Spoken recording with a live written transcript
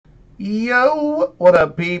Yo, what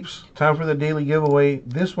up, peeps? Time for the daily giveaway.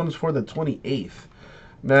 This one's for the 28th.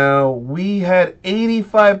 Now, we had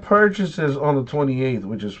 85 purchases on the 28th,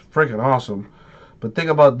 which is freaking awesome. But think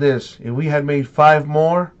about this. If we had made 5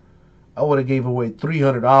 more, I would have gave away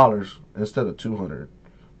 $300 instead of 200.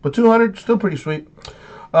 But 200, still pretty sweet.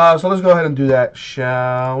 So let's go ahead and do that,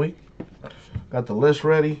 shall we? Got the list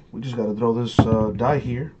ready. We just got to throw this die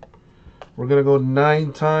here. We're going to go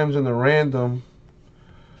 9 times in the random.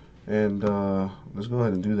 And let's go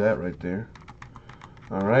ahead and do that right there.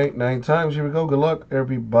 Alright, 9 times. Here we go. Good luck,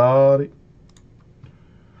 everybody.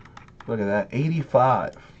 Look at that.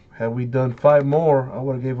 85. Had we done 5 more, I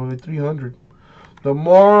would have gave away 300. The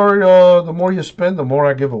more you spend, the more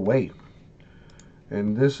I give away.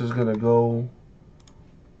 And this is going to go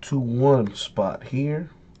to one spot here.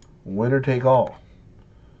 Winner take all.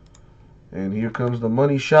 And here comes the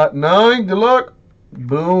money shot. 9. Good luck.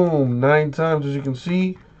 Boom. 9 times, as you can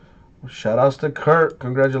see. Shout outs to Kurt.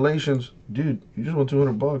 Congratulations. Dude, you just won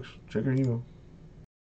 $200. Check your email.